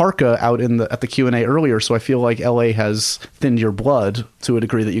wearing your parka out at the Q&A earlier, so I feel like LA has thinned your blood to a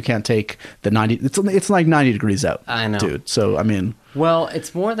degree that you can't take the 90. It's like 90 degrees out. I know, dude. So I mean, well,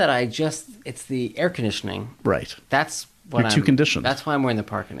 it's more that it's the air conditioning. Right. That's You're too conditioned. That's why I'm wearing the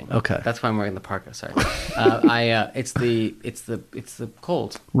parking. Okay. That's why I'm wearing the parka. Sorry. It's the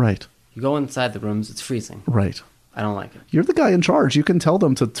cold. Right. You go inside the rooms, it's freezing. Right. I don't like it. You're the guy in charge. You can tell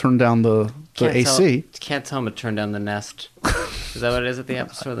them to turn down the AC. Can't tell them to turn down the Nest. Is that what it is at the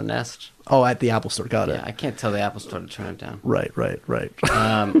Apple Store? The Nest. Oh, at the Apple Store. Got it. Yeah, I can't tell the Apple Store to turn it down. Right.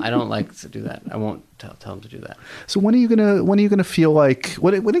 I don't like to do that. I won't tell them to do that. So when are you gonna feel like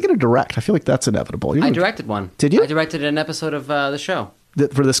when are you gonna direct? I feel like that's inevitable. I directed one. Did you? I directed an episode of the show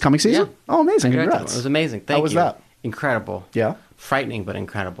for this coming season. Yeah. Oh, amazing! Congrats. It was amazing. Thank you. How was that? Incredible. Yeah. Frightening, but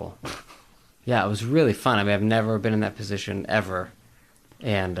incredible. Yeah, it was really fun. I mean, I've never been in that position ever,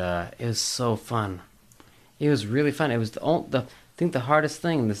 and it was so fun. It was really fun. It was I think the hardest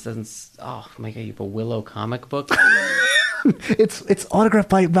thing. This doesn't. Oh my God! You have a Willow comic book. It's autographed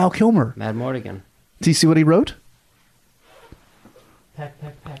by Val Kilmer. Mad Mortigan. Do you see what he wrote? Peck.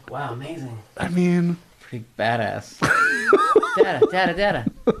 Wow, amazing. I mean, pretty badass. Data.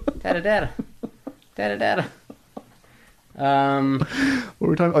 What were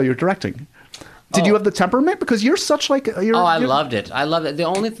we talking? Oh, you're directing. Did you have the temperament? Because you're such like you're. I loved it. I loved it. The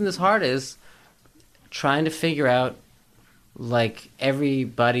only thing that's hard is trying to figure out, like,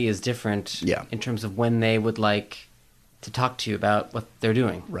 everybody is different. Yeah. In terms of when they would like to talk to you about what they're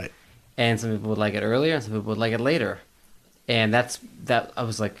doing. Right. And some people would like it earlier, and some people would like it later. And that I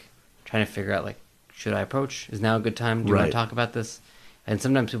was like trying to figure out, like, should I approach? Is now a good time? Do you want to talk about this? And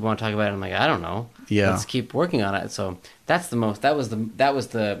sometimes people want to talk about it. And I'm like, I don't know. Yeah. Let's keep working on it. So that's the most. That was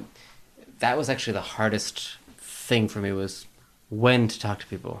actually the hardest thing for me, was when to talk to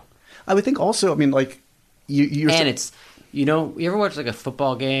people. I would think also. I mean, like you're. And it's, you ever watch like a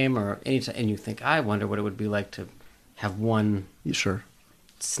football game or anytime, and you think, I wonder what it would be like to have one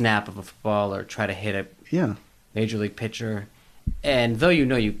snap of a football or try to hit a major league pitcher, and though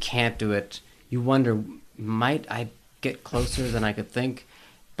you can't do it, you wonder, might I get closer than I could think?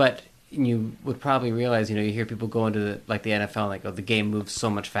 But you would probably realize, you hear people go into the NFL, like, oh, the game moves so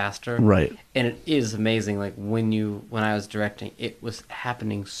much faster, right? And it is amazing. Like when I was directing, it was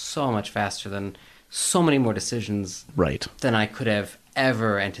happening so much faster, than so many more decisions, right, than I could have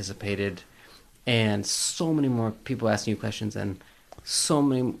ever anticipated, and so many more people asking you questions, and so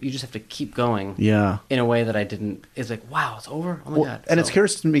many, you just have to keep going, in a way that I didn't. It's like, wow, it's over. Oh my God! And it's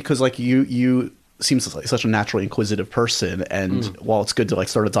curious to me because, like, you seems like such a naturally inquisitive person, and while it's good to, like,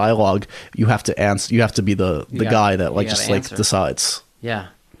 start a dialogue, you have to answer. You have to be the guy that, like, just like decides. Yeah,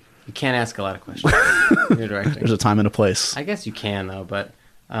 you can't ask a lot of questions when you're directing. There's a time and a place. I guess you can, though, but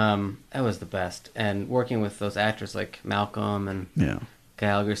it was the best. And working with those actors like Malcolm and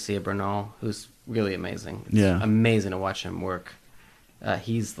Gael Garcia Bernal, who's really amazing. It's amazing to watch him work.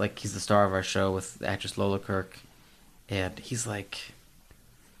 He's the star of our show with the actress Lola Kirk, and it's like,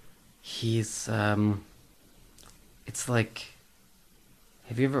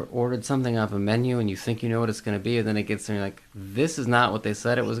 have you ever ordered something off a menu and you think you know what it's going to be, and then it gets there and you're like, this is not what they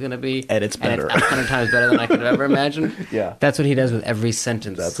said it was going to be, and it's better, and it's 100 times better than I could have ever imagined. Yeah, that's what he does with every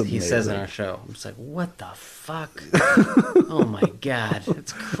sentence he says in our show. I'm just like, what the fuck? Oh my God,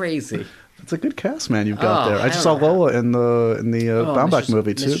 it's crazy. It's a good cast, man, you've got there. I just saw Lola in the Baumbach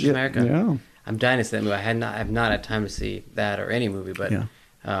movie too. Mrs. America. Yeah, I'm dying to see that movie. I've not had time to see that or any movie, but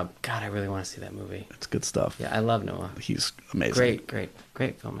God, I really want to see that movie. It's good stuff. Yeah, I love Noah. He's amazing. Great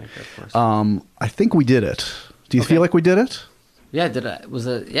filmmaker, of course. I think we did it. Do you feel like we did it?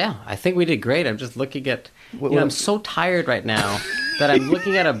 Yeah, I think we did great. I'm just looking at. I'm so tired right now that I'm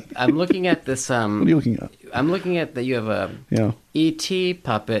looking at this. What are you looking at? I'm looking at that you have a E.T.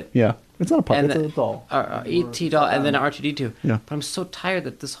 puppet. Yeah. It's not a puppet. And It's a doll. E.T. doll, and then R2-D2. Yeah. But I'm so tired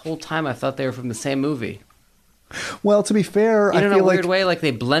that this whole time I thought they were from the same movie. Well, to be fair, In a weird way, like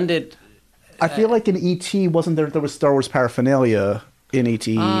they blended. I feel like in E.T. wasn't there was Star Wars paraphernalia in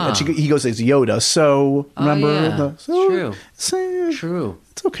E.T. and he goes as Yoda. So remember True. True.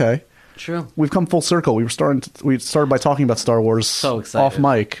 It's okay. True. We've come full circle. We started by talking about Star Wars. So excited. Off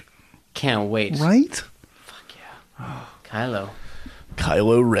mic. Can't wait. Right? Fuck yeah.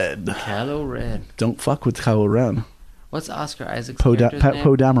 Kylo Ren. Kylo Ren. Don't fuck with Kylo Ren. What's Oscar Isaac's character's name?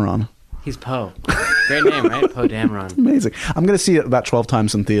 Poe Dameron. He's Poe. Great name, right? Poe Dameron. Amazing. I'm going to see it about 12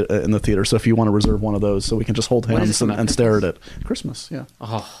 times in the theater, so if you want to reserve one of those so we can just hold hands and stare at it. Christmas, yeah.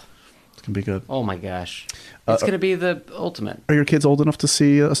 Oh. It's going to be good. Oh my gosh. It's going to be the ultimate. Are your kids old enough to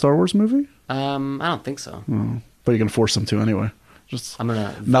see a Star Wars movie? I don't think so. Oh. But you're going to force them to anyway. I'm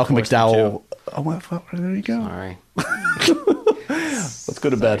going to Malcolm McDowell. There you go. Sorry. Let's go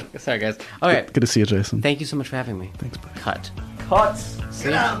to bed. Sorry, guys. Okay. Good to see you, Jason. Thank you so much for having me. Thanks, buddy. Cut. See?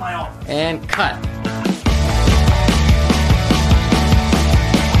 Get out of my office. And cut.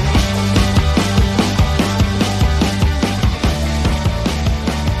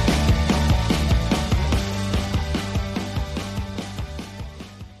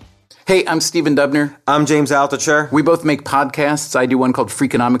 Hey, I'm Stephen Dubner. I'm James Altucher. We both make podcasts. I do one called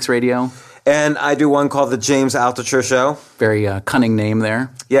Freakonomics Radio. And I do one called The James Altucher Show. Very cunning name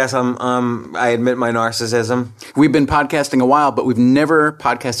there. Yes, I admit my narcissism. We've been podcasting a while, but we've never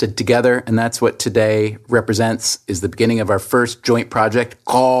podcasted together, and that's what today represents, is the beginning of our first joint project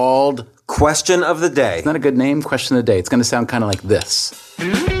called... Question of the Day. It's not a good name, Question of the Day. It's going to sound kind of like this.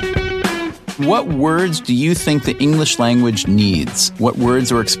 What words do you think the English language needs? What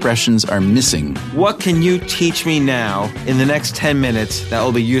words or expressions are missing? What can you teach me now in the next 10 minutes that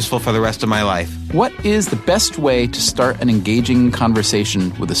will be useful for the rest of my life? What is the best way to start an engaging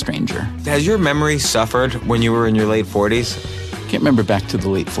conversation with a stranger? Has your memory suffered when you were in your late 40s? Can't remember back to the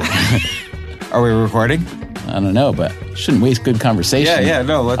late 40s. Are we recording? I don't know, but shouldn't waste good conversation.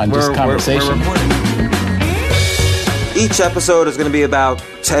 We're recording. Each episode is going to be about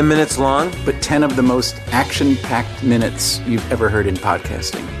 10 minutes long. But 10 of the most action-packed minutes you've ever heard in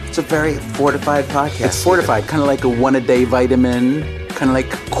podcasting. It's a very fortified podcast. It's fortified, kind of like a one-a-day vitamin, kind of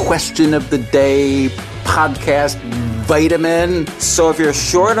like question of the day podcast vitamin. So if you're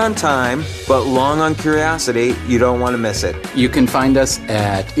short on time, but long on curiosity, you don't want to miss it. You can find us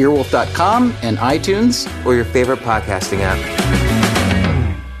at earwolf.com and iTunes. Or your favorite podcasting app.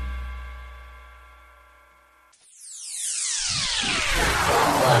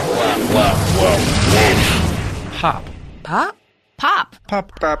 Pop. Pop? Pop.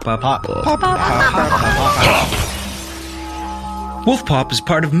 Pop. Pop. Pop. Pop. Pop. Pop. Wolf Pop is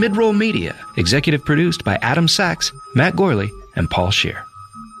part of Midroll Media, executive produced by Adam Sachs, Matt Gorley, and Paul Scheer.